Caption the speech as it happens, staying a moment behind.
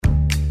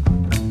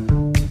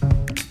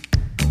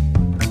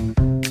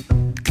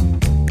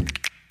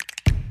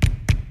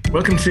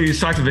Welcome to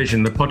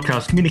Cyphervision, the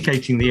podcast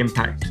communicating the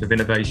impact of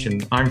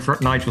innovation. I'm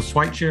Nigel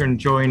Schweitzer and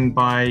joined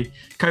by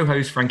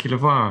co-host Frankie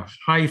Lavoie.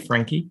 Hi,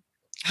 Frankie.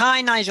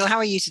 Hi, Nigel. How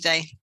are you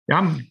today?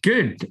 I'm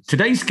good.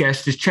 Today's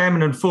guest is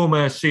chairman and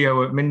former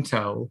CEO at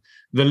Mintel,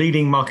 the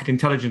leading market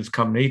intelligence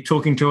company,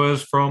 talking to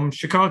us from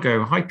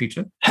Chicago. Hi,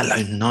 Peter.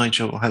 Hello,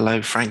 Nigel.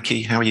 Hello,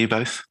 Frankie. How are you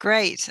both?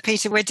 Great.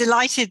 Peter, we're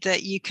delighted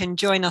that you can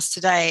join us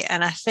today.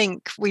 And I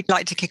think we'd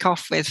like to kick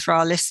off with, for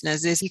our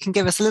listeners, is you can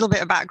give us a little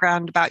bit of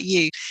background about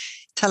you.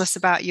 Tell us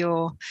about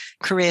your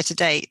career to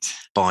date.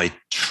 By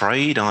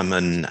trade, I'm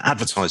an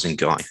advertising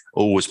guy.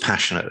 Always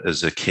passionate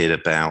as a kid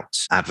about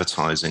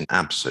advertising.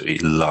 Absolutely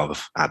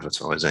love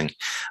advertising.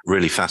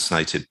 Really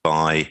fascinated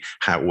by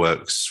how it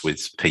works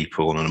with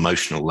people on an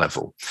emotional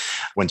level.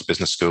 Went to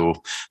business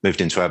school, moved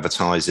into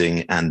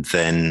advertising, and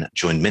then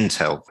joined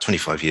Mintel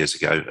 25 years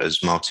ago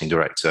as marketing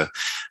director.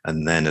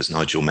 And then, as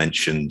Nigel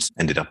mentioned,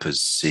 ended up as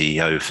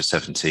CEO for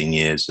 17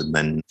 years. And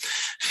then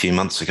a few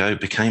months ago,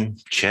 became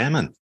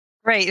chairman.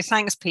 Great.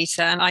 Thanks,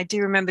 Peter. And I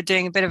do remember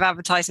doing a bit of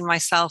advertising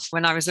myself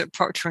when I was at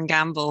Procter &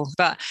 Gamble.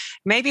 But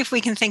maybe if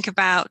we can think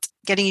about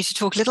getting you to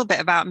talk a little bit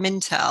about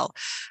Mintel.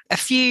 A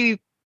few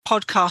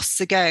podcasts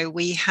ago,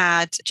 we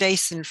had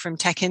Jason from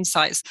Tech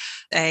Insights,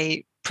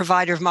 a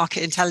provider of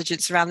market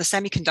intelligence around the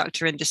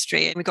semiconductor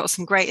industry. And we got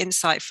some great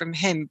insight from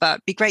him. But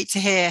it'd be great to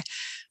hear,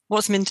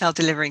 what's Mintel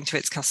delivering to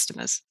its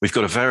customers? We've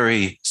got a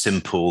very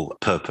simple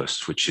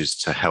purpose, which is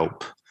to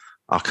help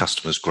our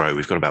customers grow.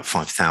 We've got about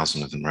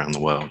 5,000 of them around the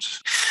world.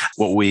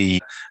 What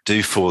we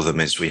do for them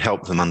is we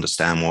help them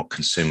understand what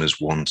consumers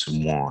want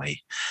and why.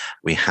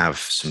 We have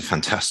some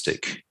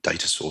fantastic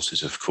data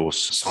sources, of course.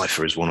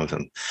 Cypher is one of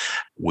them.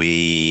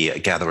 We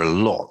gather a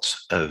lot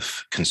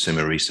of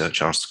consumer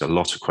research, ask a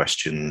lot of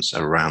questions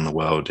around the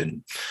world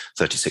in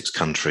 36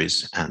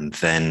 countries, and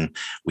then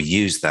we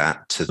use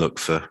that to look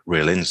for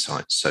real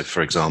insights. So,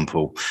 for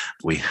example,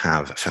 we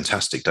have a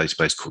fantastic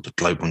database called the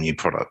Global New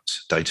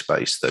Product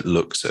Database that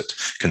looks at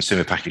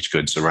consumer packaged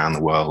goods around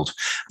the world.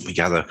 We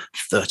gather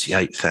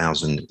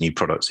 38,000 new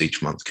products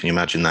each month. Can you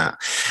imagine that?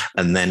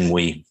 And then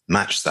we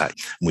match that.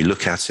 We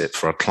look at it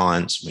for our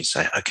clients and we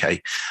say,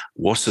 okay,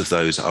 what of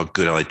those are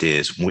good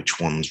ideas? Which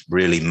ones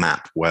really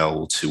map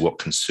well to what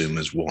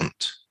consumers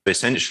want?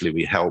 Essentially,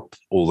 we help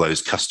all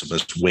those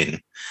customers win.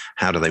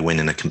 How do they win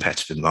in a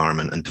competitive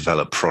environment and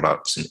develop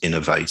products and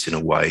innovate in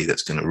a way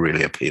that's going to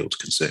really appeal to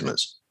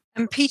consumers?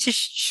 And Peter,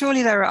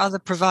 surely there are other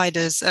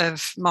providers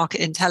of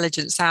market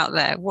intelligence out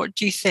there. What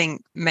do you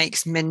think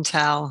makes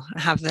Mintel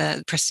have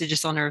the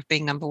prestigious honor of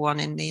being number one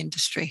in the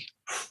industry?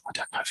 I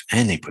don't know if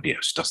anybody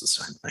else does the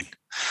same thing.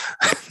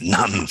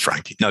 None,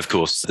 frankly. No, of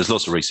course, there's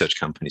lots of research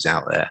companies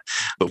out there,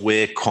 but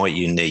we're quite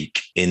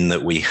unique in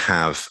that we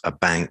have a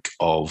bank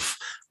of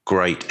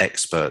great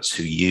experts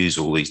who use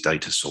all these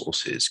data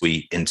sources.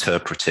 We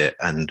interpret it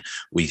and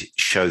we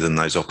show them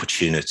those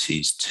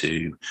opportunities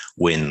to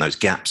win, those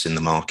gaps in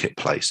the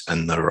marketplace.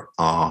 And there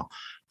are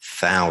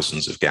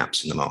thousands of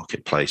gaps in the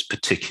marketplace,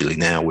 particularly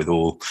now with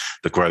all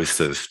the growth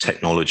of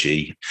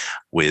technology,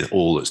 with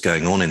all that's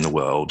going on in the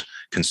world.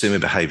 Consumer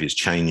behavior is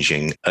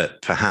changing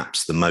at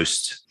perhaps the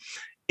most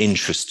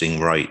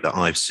interesting rate that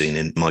I've seen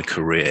in my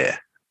career.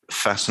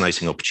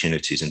 Fascinating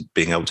opportunities and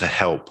being able to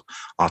help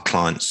our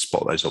clients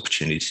spot those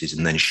opportunities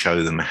and then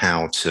show them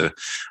how to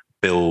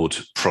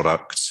build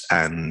products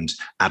and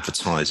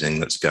advertising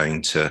that's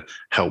going to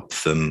help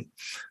them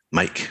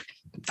make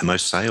the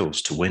most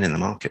sales to win in the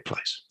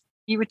marketplace.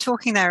 You were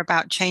talking there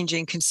about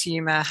changing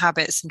consumer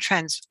habits and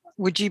trends.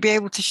 Would you be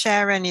able to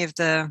share any of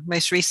the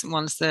most recent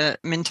ones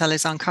that Mintel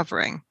is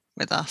uncovering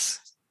with us?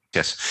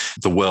 Yes,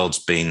 the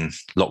world's been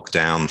locked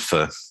down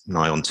for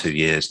nigh on 2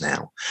 years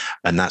now,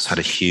 and that's had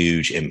a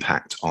huge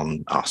impact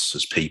on us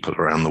as people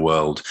around the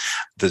world.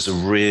 There's a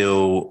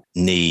real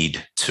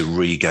need to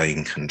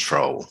regain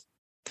control.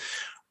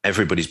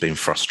 Everybody's been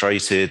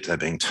frustrated. They're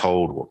being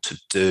told what to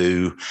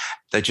do.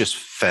 They're just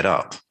fed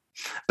up.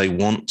 They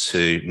want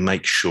to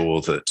make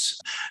sure that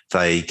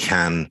they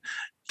can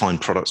find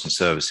products and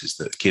services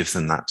that give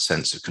them that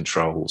sense of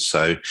control.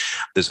 So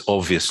there's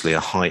obviously a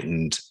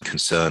heightened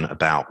concern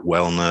about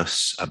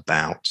wellness,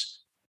 about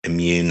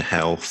immune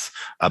health,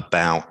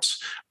 about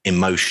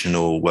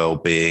emotional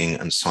well-being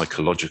and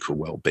psychological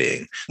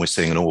well-being. We're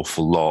seeing an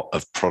awful lot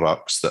of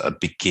products that are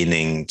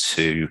beginning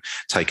to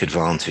take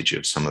advantage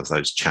of some of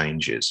those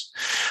changes.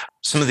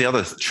 Some of the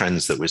other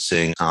trends that we're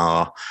seeing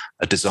are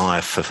a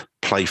desire for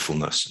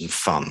playfulness and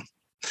fun.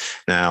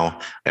 Now,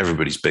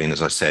 everybody's been,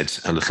 as I said,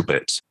 a little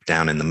bit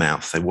down in the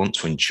mouth. They want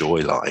to enjoy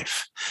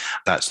life.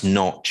 That's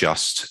not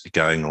just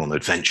going on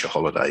adventure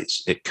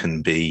holidays. It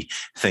can be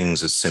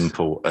things as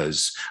simple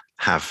as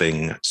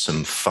having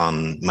some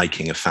fun,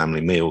 making a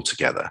family meal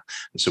together.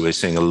 And so we're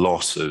seeing a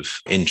lot of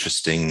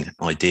interesting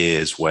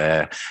ideas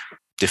where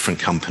different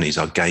companies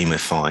are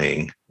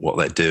gamifying what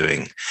they're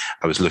doing.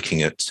 I was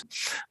looking at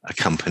a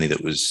company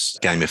that was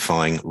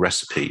gamifying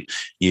recipe.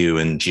 You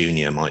and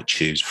Junior might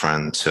choose,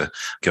 Fran, to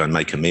go and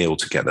make a meal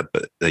together,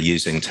 but they're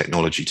using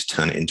technology to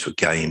turn it into a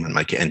game and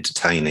make it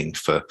entertaining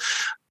for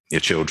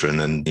your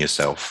children and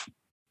yourself.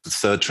 The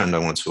third trend I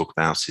want to talk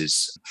about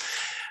is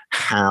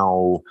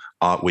how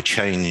we're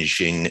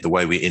changing the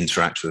way we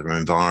interact with our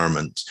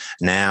environment.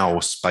 Now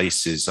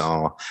spaces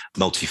are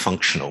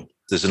multifunctional.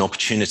 There's an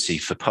opportunity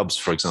for pubs,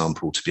 for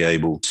example, to be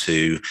able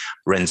to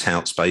rent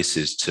out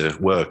spaces to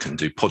work and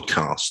do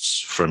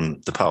podcasts from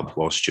the pub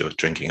whilst you're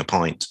drinking a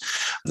pint.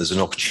 There's an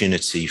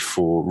opportunity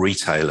for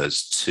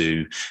retailers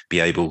to be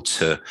able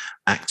to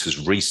act as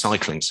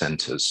recycling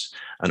centres.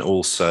 And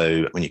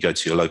also, when you go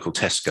to your local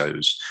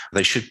Tesco's,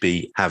 they should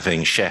be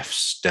having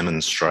chefs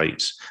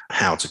demonstrate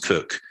how to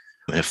cook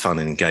in a fun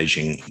and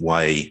engaging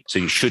way. So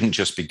you shouldn't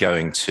just be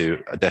going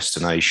to a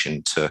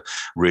destination to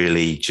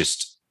really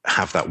just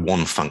have that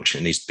one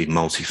function. It needs to be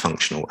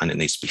multifunctional and it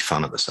needs to be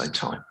fun at the same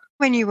time.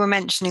 When you were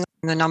mentioning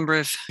the number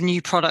of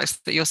new products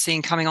that you're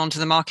seeing coming onto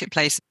the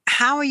marketplace,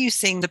 how are you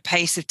seeing the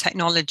pace of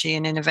technology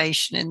and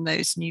innovation in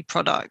those new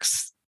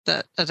products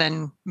that are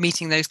then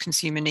meeting those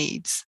consumer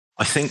needs?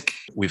 I think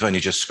we've only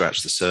just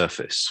scratched the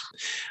surface.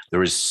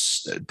 There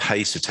is a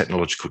pace of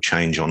technological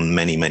change on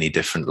many, many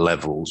different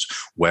levels,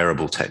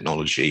 wearable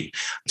technology,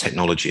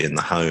 technology in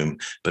the home,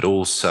 but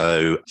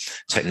also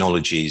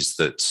technologies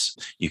that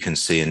you can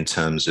see in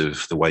terms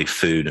of the way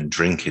food and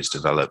drink is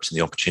developed and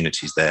the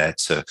opportunities there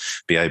to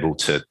be able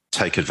to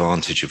take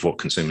advantage of what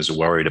consumers are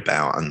worried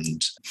about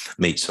and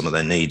meet some of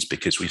their needs,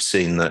 because we've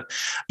seen that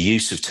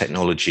use of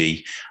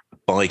technology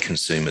by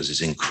consumers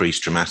has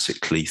increased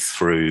dramatically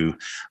through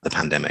the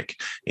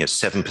pandemic.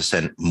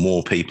 7%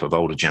 more people of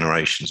older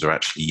generations are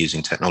actually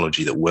using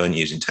technology that weren't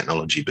using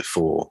technology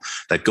before.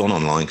 They've gone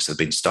online because they've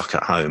been stuck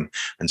at home.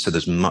 And so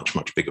there's much,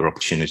 much bigger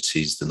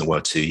opportunities than there were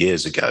 2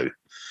 years ago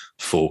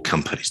for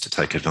companies to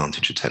take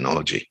advantage of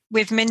technology.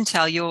 With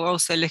Mintel, you're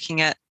also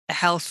looking at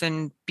health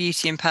and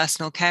beauty and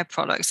personal care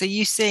products. Are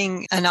you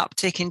seeing an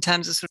uptick in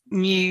terms of, sort of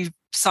new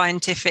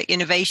scientific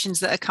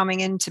innovations that are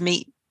coming in to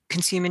meet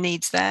consumer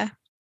needs there?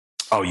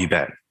 Oh, you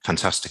bet.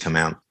 Fantastic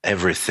amount.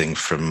 Everything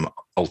from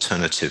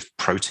alternative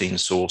protein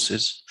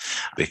sources,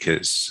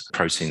 because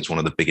protein is one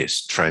of the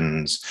biggest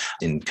trends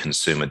in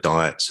consumer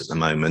diets at the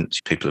moment.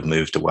 People have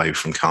moved away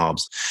from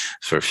carbs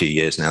for a few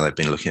years now. They've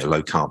been looking at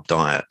low carb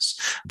diets.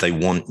 They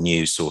want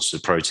new sources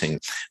of protein.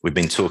 We've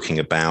been talking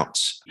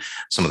about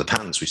some of the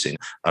patents we've seen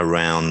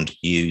around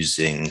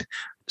using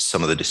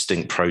some of the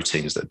distinct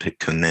proteins that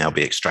can now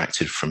be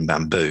extracted from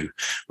bamboo,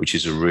 which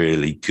is a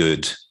really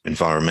good,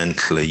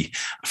 environmentally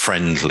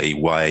friendly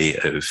way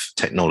of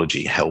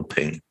technology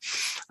helping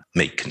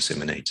meet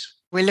consumer needs.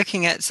 We're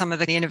looking at some of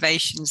the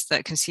innovations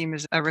that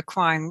consumers are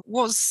requiring.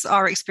 What's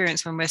our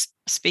experience when we're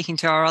speaking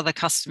to our other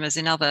customers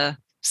in other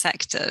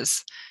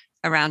sectors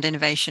around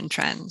innovation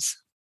trends?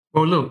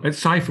 Well, look, at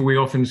Cypher, we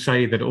often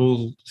say that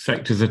all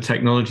sectors are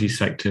technology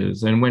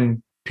sectors. And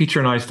when Peter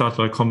and I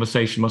started our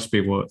conversation, must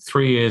be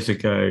 3 years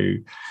ago,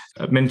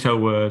 at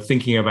Mintel were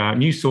thinking about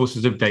new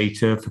sources of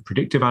data for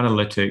predictive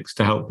analytics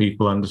to help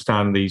people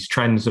understand these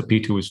trends that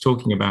Peter was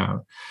talking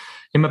about.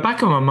 In the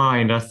back of my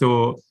mind, I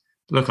thought,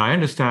 look, I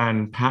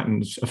understand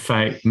patents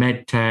affect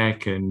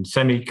medtech and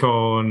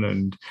semicon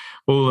and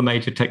all the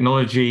major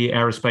technology,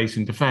 aerospace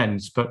and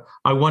defense, but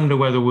I wonder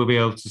whether we'll be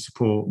able to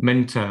support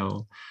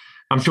Mintel.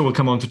 I'm sure we'll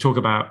come on to talk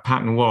about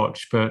Patent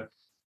Watch, but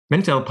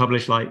Mintel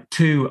published like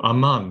 2 a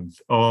month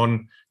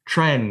on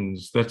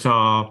trends that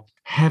are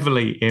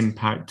heavily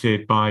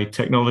impacted by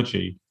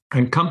technology.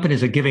 And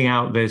companies are giving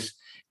out this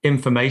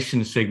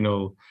information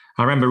signal.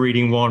 I remember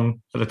reading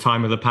one at the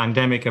time of the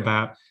pandemic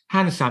about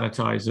hand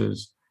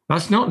sanitizers.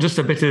 That's not just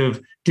a bit of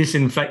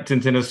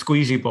disinfectant in a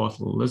squeezy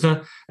bottle. There's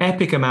an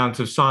epic amount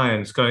of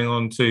science going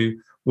on to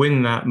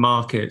win that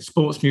market.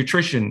 Sports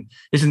nutrition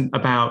isn't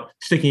about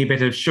sticking a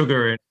bit of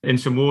sugar in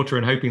some water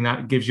and hoping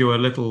that gives you a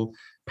little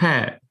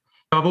pet.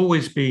 I've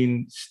always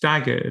been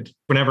staggered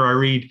whenever I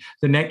read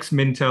the next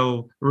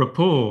Mintel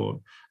report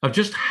of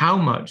just how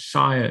much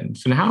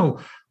science and how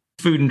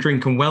food and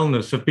drink and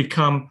wellness have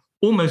become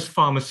almost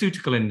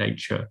pharmaceutical in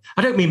nature.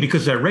 I don't mean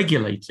because they're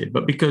regulated,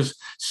 but because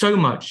so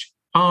much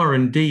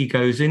R&D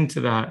goes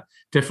into that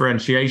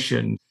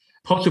differentiation.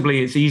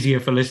 Possibly it's easier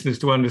for listeners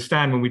to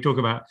understand when we talk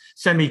about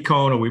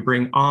semicon or we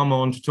bring ARM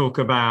on to talk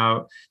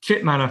about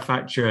chip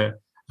manufacture.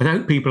 I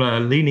hope people are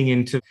leaning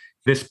into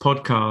this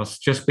podcast,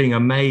 just being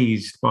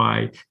amazed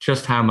by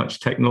just how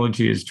much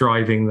technology is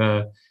driving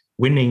the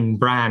winning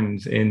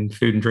brands in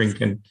food and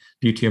drink and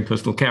beauty and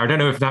personal care. I don't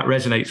know if that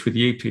resonates with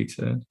you,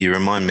 Peter. You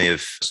remind me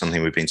of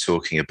something we've been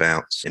talking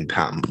about in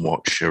Patent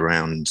Watch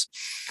around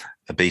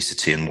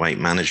obesity and weight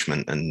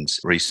management, and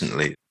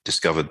recently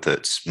discovered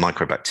that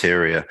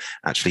microbacteria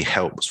actually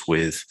helps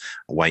with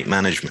weight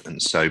management. And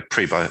so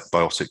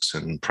prebiotics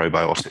and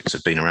probiotics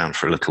have been around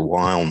for a little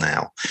while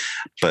now,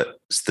 but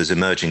there's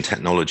emerging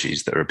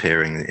technologies that are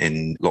appearing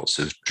in lots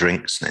of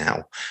drinks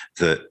now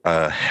that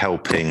are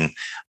helping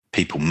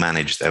people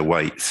manage their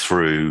weight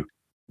through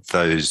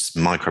those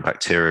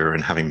microbacteria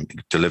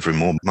and delivering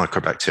more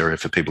microbacteria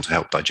for people to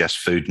help digest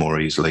food more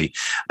easily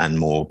and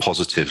more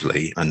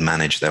positively and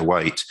manage their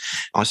weight.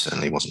 I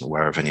certainly wasn't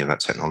aware of any of that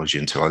technology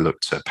until I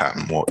looked at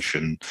Patent Watch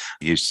and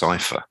used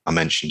Cypher. I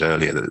mentioned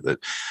earlier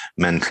that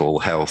mental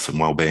health and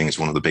well-being is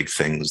one of the big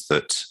things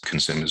that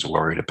consumers are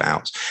worried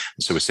about.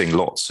 And so we're seeing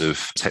lots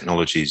of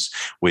technologies.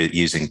 We're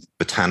using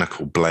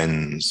botanical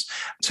blends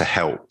to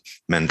help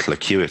mental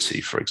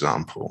acuity, for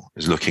example,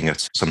 is looking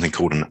at something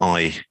called an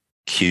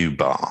IQ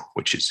bar,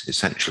 which is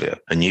essentially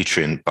a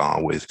nutrient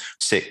bar with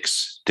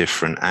 6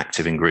 different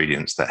active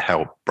ingredients that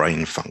help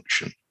brain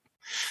function.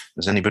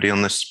 Has anybody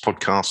on this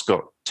podcast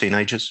got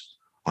teenagers?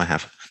 I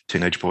have a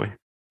teenage boy.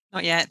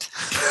 Not yet.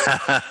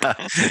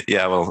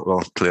 Yeah,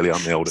 well, clearly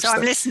I'm the oldest. So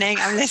I'm listening.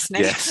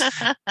 Yes.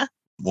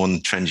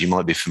 One trend you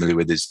might be familiar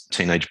with is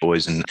teenage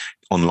boys and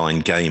online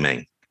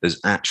gaming. There's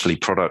actually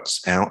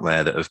products out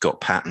there that have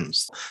got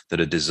patents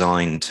that are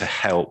designed to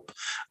help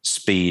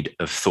speed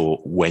of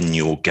thought when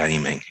you're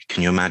gaming.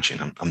 Can you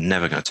imagine? I'm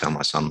never going to tell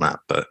my son that,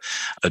 but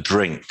a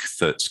drink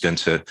that's going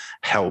to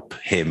help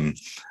him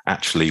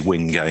actually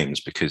win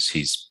games because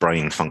his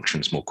brain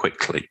functions more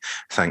quickly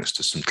thanks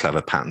to some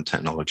clever patent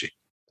technology.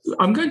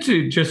 I'm going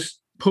to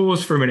just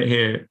pause for a minute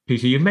here,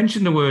 Peter. You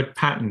mentioned the word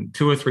patent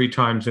 2 or 3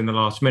 times in the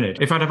last minute.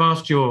 If I'd have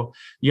asked your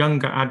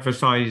younger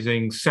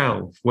advertising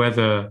self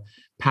whether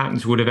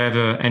patents would have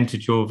ever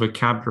entered your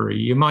vocabulary,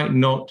 you might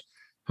not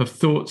have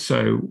thought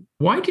so.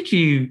 Why did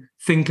you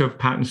think of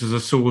patents as a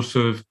source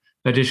of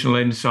additional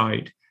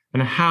insight?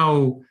 And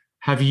how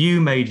have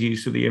you made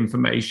use of the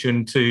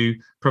information to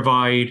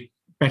provide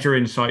better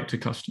insight to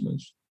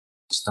customers?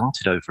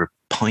 Started over a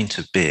pint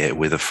of beer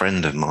with a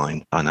friend of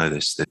mine. I know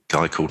this the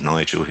guy called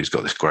Nigel who's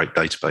got this great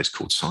database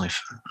called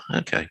Cypher.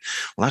 Okay,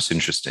 well, that's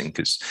interesting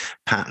because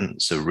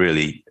patents are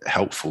really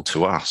helpful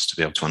to us to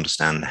be able to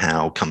understand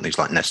how companies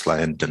like Nestle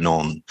and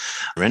Danone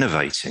are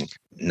innovating.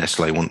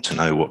 Nestle want to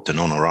know what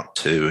Danone are up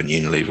to, and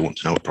Unilever want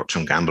to know what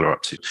Procter & Gamble are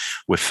up to.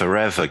 We're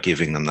forever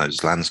giving them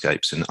those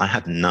landscapes, and I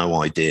had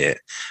no idea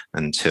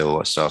until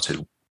I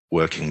started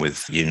working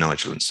with you,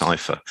 Nigel, and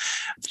Cypher,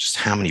 just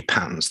how many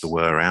patents there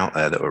were out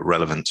there that were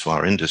relevant to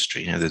our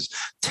industry. You know, there's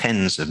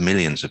tens of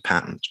millions of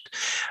patents,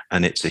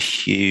 and it's a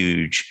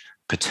huge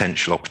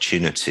potential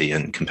opportunity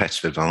and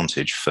competitive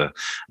advantage for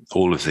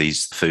all of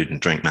these food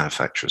and drink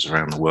manufacturers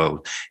around the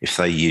world. If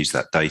they use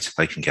that data,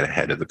 they can get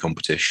ahead of the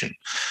competition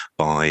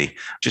by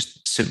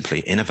just simply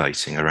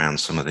innovating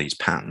around some of these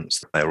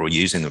patents. They're all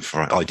using them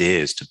for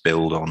ideas to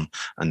build on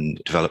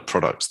and develop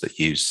products that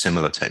use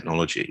similar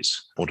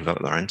technologies or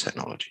develop their own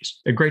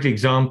technologies. A great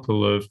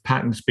example of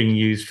patents being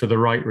used for the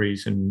right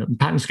reason.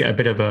 Patents get a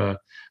bit of a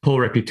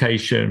poor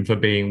reputation for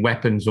being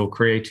weapons or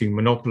creating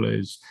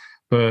monopolies.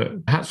 But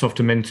hats off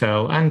to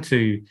Mintel and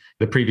to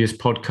the previous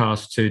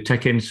podcast, to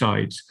Tech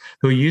Insights,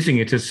 who are using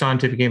it as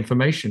scientific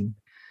information.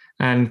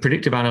 And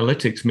predictive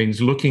analytics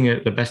means looking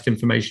at the best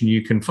information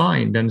you can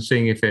find and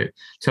seeing if it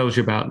tells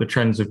you about the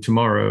trends of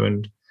tomorrow.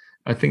 And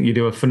I think you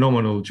do a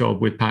phenomenal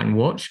job with Patent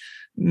Watch,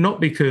 not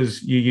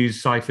because you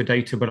use Cypher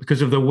data, but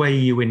because of the way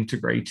you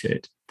integrate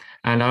it.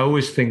 And I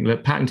always think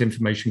that patent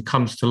information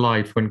comes to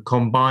life when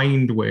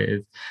combined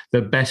with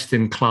the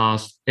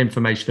best-in-class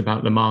information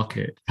about the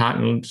market.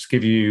 Patents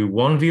give you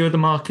one view of the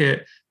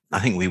market. I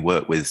think we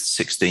work with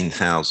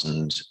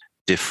 16,000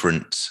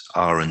 different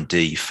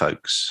R&D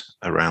folks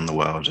around the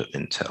world at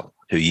Mintel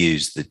who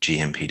use the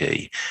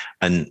GMPD,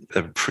 and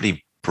they're a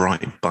pretty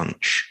bright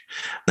bunch.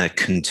 They're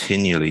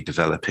continually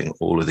developing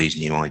all of these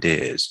new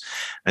ideas.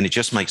 And it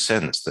just makes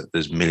sense that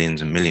there's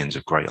millions and millions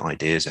of great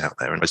ideas out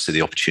there. And I see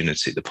the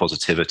opportunity, the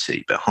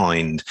positivity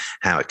behind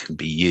how it can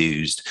be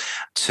used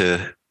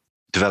to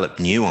develop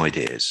new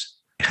ideas.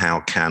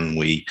 How can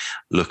we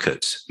look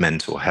at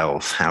mental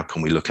health? How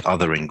can we look at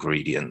other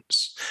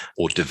ingredients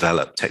or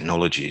develop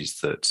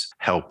technologies that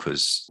help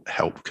us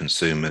help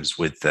consumers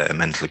with their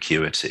mental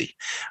acuity?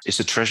 It's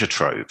a treasure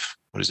trove.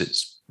 What is it?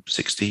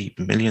 60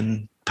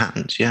 million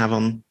patents you have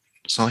on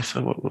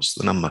Cypher? What's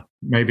the number?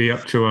 Maybe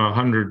up to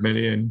 100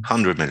 million.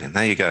 100 million.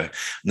 There you go. And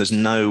there's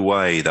no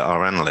way that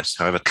our analysts,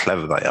 however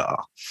clever they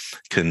are,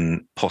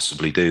 can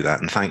possibly do that.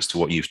 And thanks to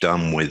what you've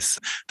done with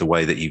the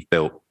way that you've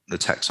built the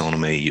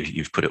taxonomy,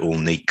 you've put it all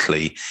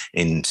neatly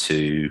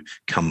into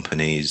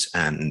companies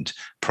and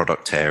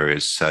product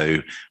areas so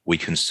we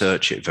can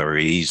search it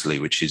very easily,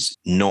 which is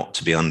not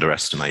to be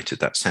underestimated.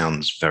 That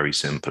sounds very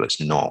simple.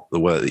 It's not. The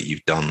work that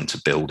you've done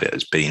to build it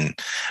has been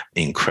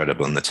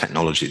incredible, and the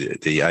technology,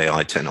 the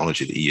AI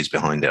technology that you use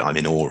behind it, I'm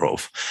in awe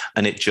of.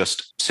 And it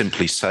just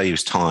simply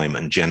saves time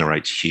and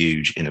generates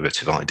huge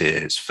innovative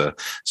ideas for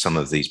some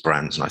of these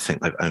brands. And I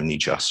think they've only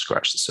just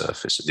scratched the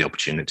surface of the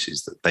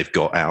opportunities that they've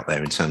got out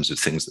there in terms of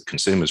things that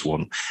consumers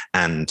want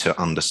and to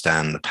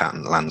understand the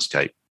patent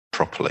landscape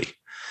properly.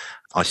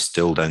 I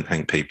still don't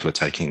think people are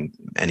taking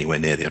anywhere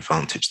near the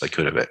advantage they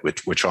could have it.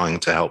 We're trying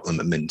to help them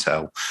at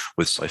Mintel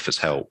with Cypher's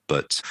help,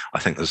 but I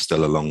think there's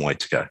still a long way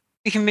to go.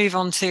 We can move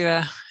on to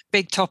a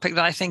big topic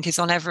that I think is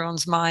on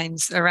everyone's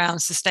minds around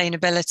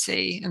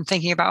sustainability and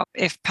thinking about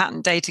if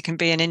patent data can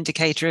be an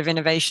indicator of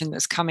innovation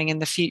that's coming in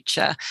the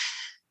future.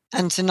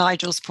 And to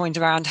Nigel's point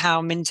around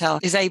how Mintel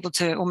is able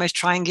to almost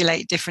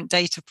triangulate different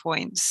data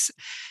points,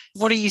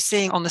 what are you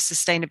seeing on the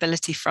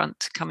sustainability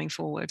front coming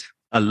forward?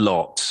 A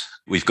lot.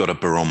 We've got a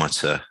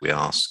barometer. We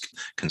ask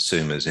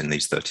consumers in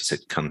these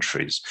 36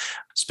 countries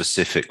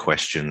specific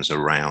questions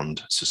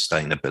around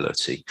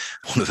sustainability.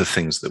 One of the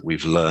things that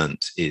we've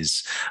learned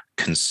is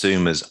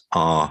consumers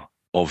are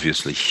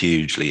obviously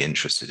hugely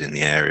interested in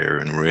the area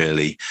and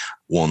really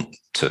want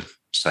to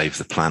save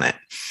the planet.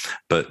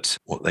 But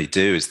what they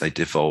do is they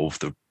devolve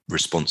the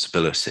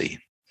responsibility.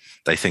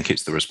 They think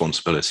it's the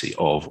responsibility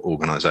of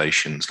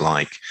organizations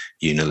like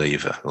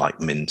Unilever, like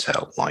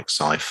Mintel, like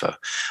Cipher,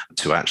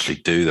 to actually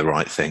do the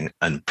right thing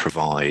and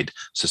provide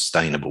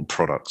sustainable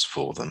products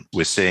for them.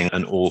 We're seeing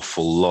an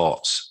awful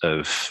lot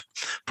of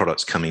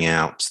products coming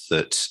out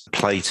that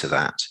play to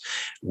that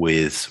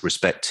with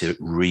respect to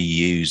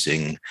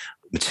reusing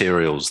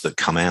materials that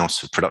come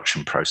out of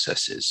production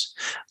processes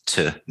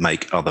to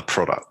make other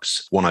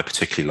products. One I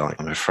particularly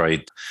like, I'm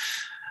afraid,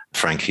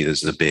 Frankie,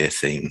 there's a beer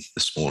theme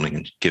this morning,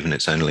 and given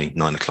it's only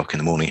 9 o'clock in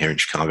the morning here in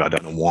Chicago, I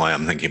don't know why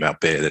I'm thinking about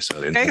beer this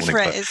early in the morning. Go for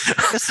it.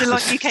 It's still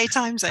like UK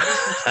time zone.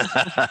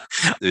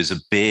 There's a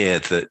beer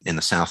that in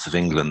the south of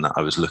England that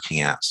I was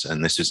looking at,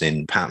 and this is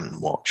in Patent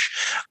Watch,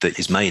 that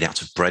is made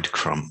out of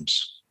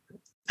breadcrumbs.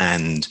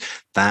 And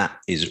that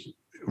is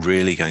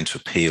really going to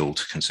appeal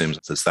to consumers.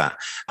 There's that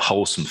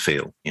wholesome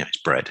feel, it's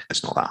bread,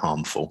 it's not that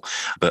harmful,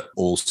 but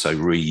also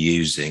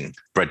reusing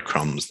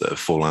breadcrumbs that have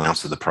fallen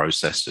out of the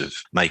process of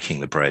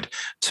making the bread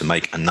to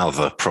make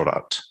another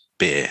product,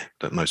 beer,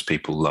 that most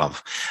people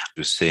love.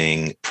 We're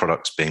seeing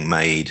products being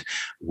made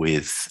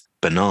with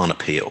banana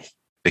peel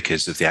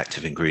because of the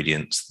active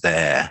ingredients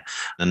there.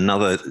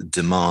 Another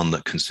demand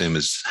that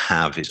consumers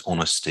have is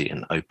honesty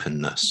and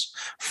openness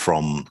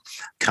from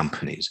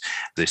companies.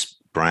 This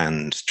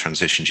brand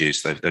Transition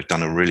Juice, they've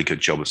done a really good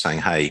job of saying,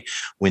 hey,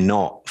 we're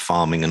not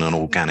farming in an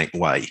organic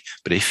way,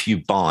 but if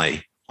you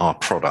buy our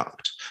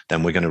product,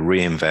 then we're going to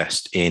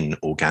reinvest in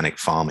organic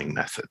farming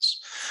methods.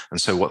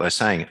 And so what they're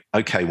saying,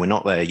 okay, we're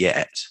not there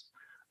yet,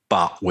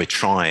 but we're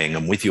trying,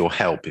 and with your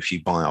help, if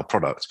you buy our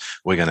product,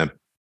 we're going to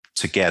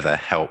together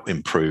help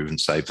improve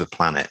and save the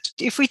planet.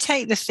 If we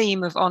take the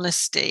theme of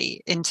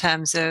honesty in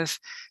terms of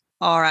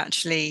are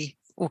actually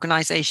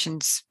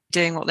organizations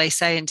doing what they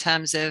say in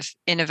terms of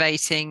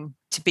innovating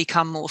to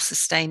become more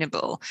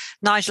sustainable.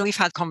 Nigel, we've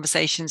had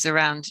conversations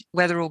around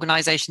whether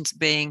organizations are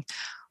being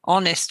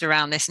honest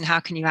around this and how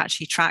can you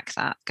actually track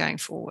that going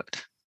forward?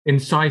 In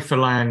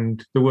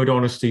Cipherland, the word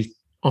honesty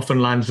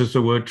often lands as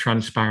the word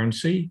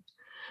transparency.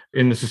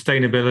 In the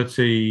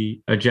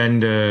sustainability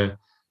agenda,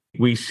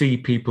 we see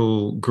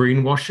people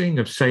greenwashing,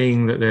 of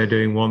saying that they're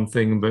doing one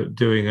thing but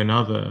doing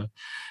another.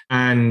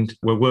 And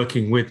we're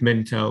working with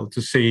Mintel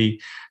to see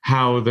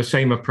how the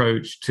same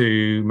approach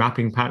to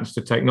mapping patents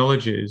to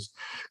technologies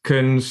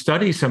can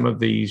study some of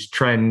these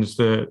trends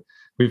that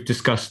we've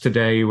discussed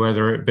today,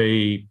 whether it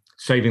be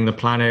saving the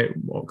planet,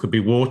 what could be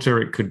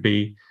water, it could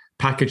be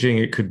packaging,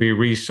 it could be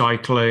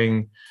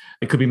recycling,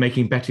 it could be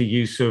making better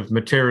use of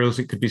materials,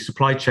 it could be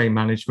supply chain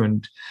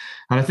management.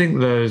 And I think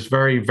there's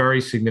very,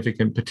 very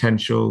significant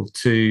potential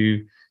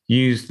to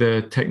use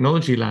the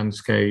technology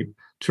landscape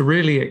to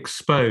really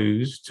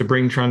expose, to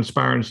bring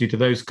transparency to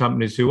those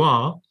companies who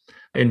are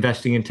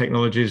investing in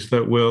technologies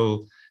that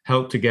will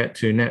help to get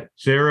to net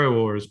zero,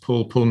 or as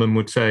Paul Pullman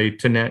would say,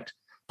 to net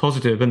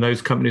positive, and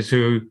those companies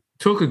who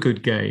talk a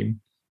good game,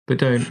 but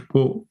don't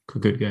walk a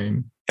good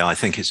game. Yeah, I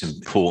think it's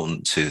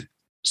important to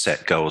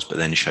set goals, but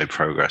then show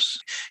progress.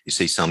 You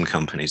see some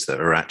companies that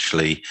are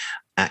actually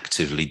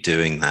actively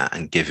doing that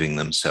and giving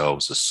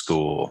themselves a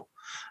score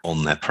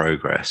on their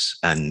progress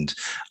and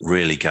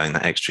really going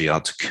that extra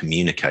yard to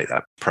communicate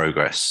that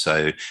progress.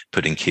 So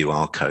putting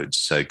QR codes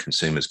so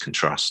consumers can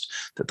trust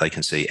that they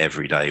can see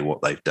every day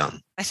what they've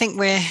done. I think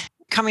we're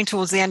coming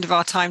towards the end of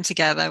our time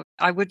together.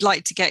 I would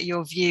like to get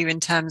your view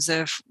in terms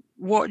of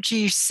what do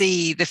you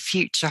see the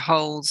future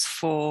holds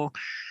for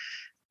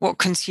what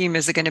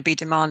consumers are going to be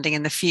demanding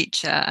in the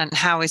future, and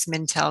how is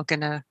Mintel going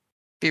to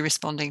be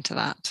responding to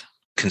that?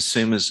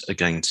 Consumers are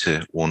going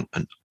to want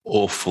an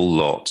awful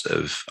lot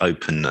of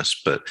openness,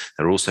 but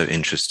they're also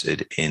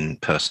interested in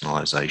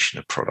personalization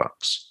of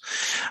products.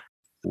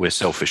 We're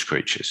selfish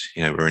creatures,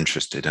 we're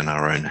interested in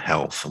our own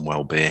health and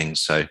well-being.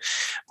 So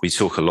we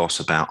talk a lot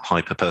about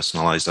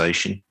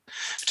hyper-personalization,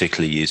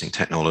 particularly using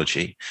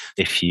technology.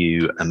 If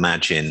you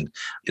imagine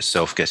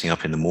yourself getting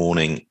up in the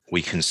morning,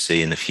 we can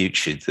see in the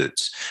future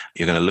that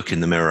you're going to look in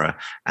the mirror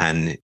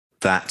and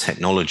that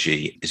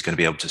technology is going to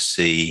be able to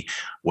see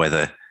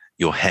whether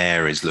your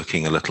hair is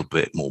looking a little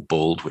bit more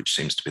bald, which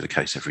seems to be the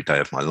case every day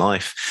of my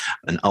life.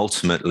 And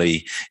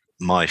ultimately,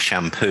 my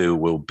shampoo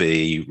will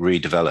be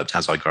redeveloped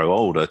as I grow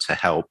older to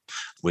help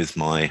with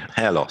my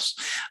hair loss.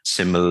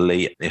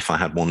 Similarly, if I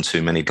had one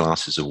too many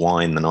glasses of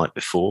wine the night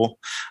before,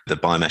 the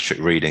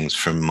biometric readings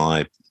from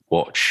my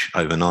watch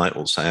overnight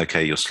will say,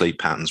 okay, your sleep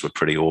patterns were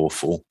pretty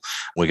awful.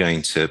 We're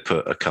going to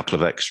put a couple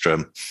of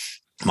extra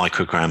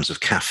micrograms of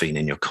caffeine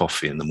in your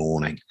coffee in the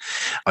morning.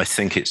 I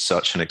think it's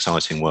such an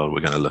exciting world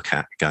we're going to look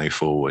at going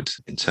forward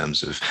in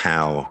terms of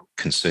how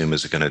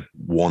consumers are going to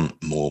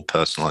want more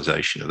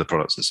personalization of the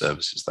products and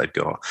services they've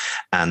got,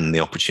 and the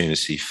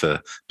opportunity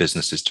for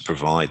businesses to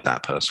provide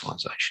that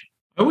personalization.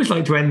 I always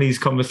like to end these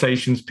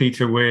conversations,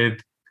 Peter, with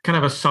kind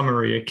of a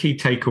summary, a key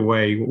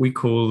takeaway, what we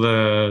call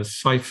the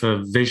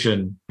Cypher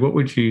vision. What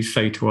would you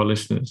say to our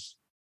listeners?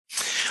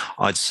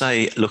 I'd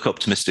say look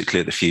optimistically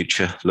at the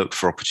future, look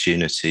for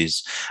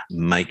opportunities,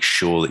 make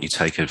sure that you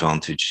take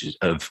advantage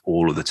of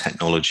all of the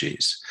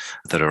technologies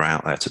that are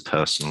out there to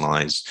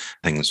personalize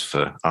things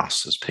for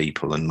us as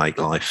people and make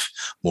life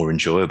more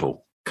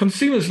enjoyable.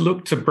 Consumers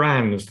look to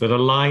brands that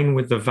align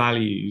with the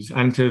values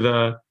and to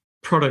the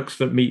products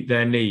that meet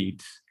their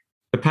needs.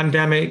 The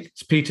pandemic,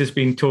 as Peter's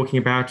been talking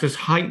about, has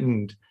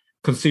heightened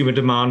consumer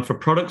demand for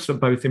products that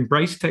both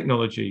embrace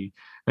technology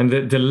and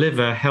that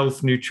deliver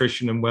health,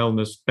 nutrition, and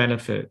wellness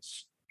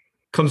benefits.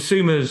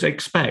 Consumers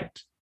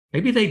expect,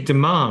 maybe they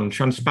demand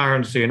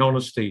transparency and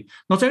honesty,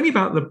 not only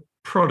about the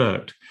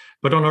product,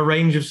 but on a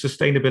range of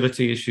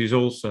sustainability issues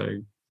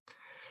also.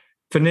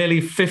 For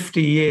nearly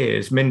 50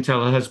 years,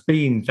 Mintel has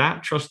been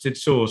that trusted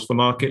source for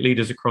market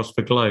leaders across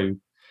the globe,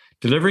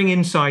 delivering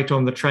insight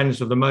on the trends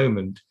of the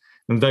moment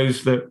and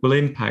those that will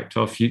impact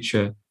our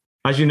future.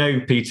 As you know,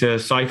 Peter,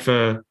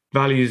 Cypher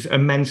values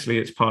immensely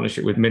its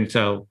partnership with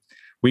Mintel.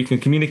 We can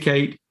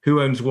communicate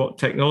who owns what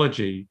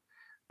technology,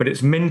 but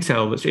it's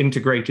Mintel that's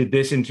integrated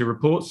this into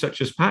reports such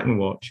as Pattern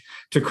Watch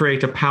to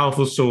create a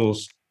powerful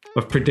source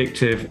of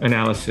predictive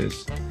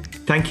analysis.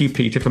 Thank you,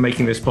 Peter, for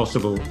making this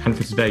possible and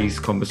for today's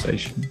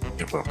conversation.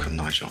 You're welcome,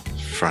 Nigel.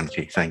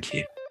 Frankie, thank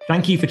you.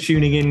 Thank you for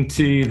tuning in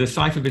to the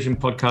Cypher Vision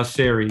podcast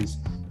series.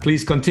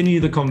 Please continue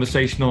the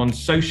conversation on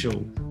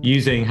social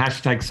using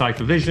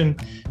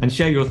 #CypherVision and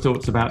share your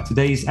thoughts about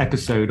today's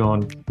episode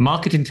on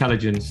market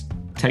intelligence,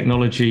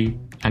 technology,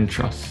 and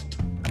trust.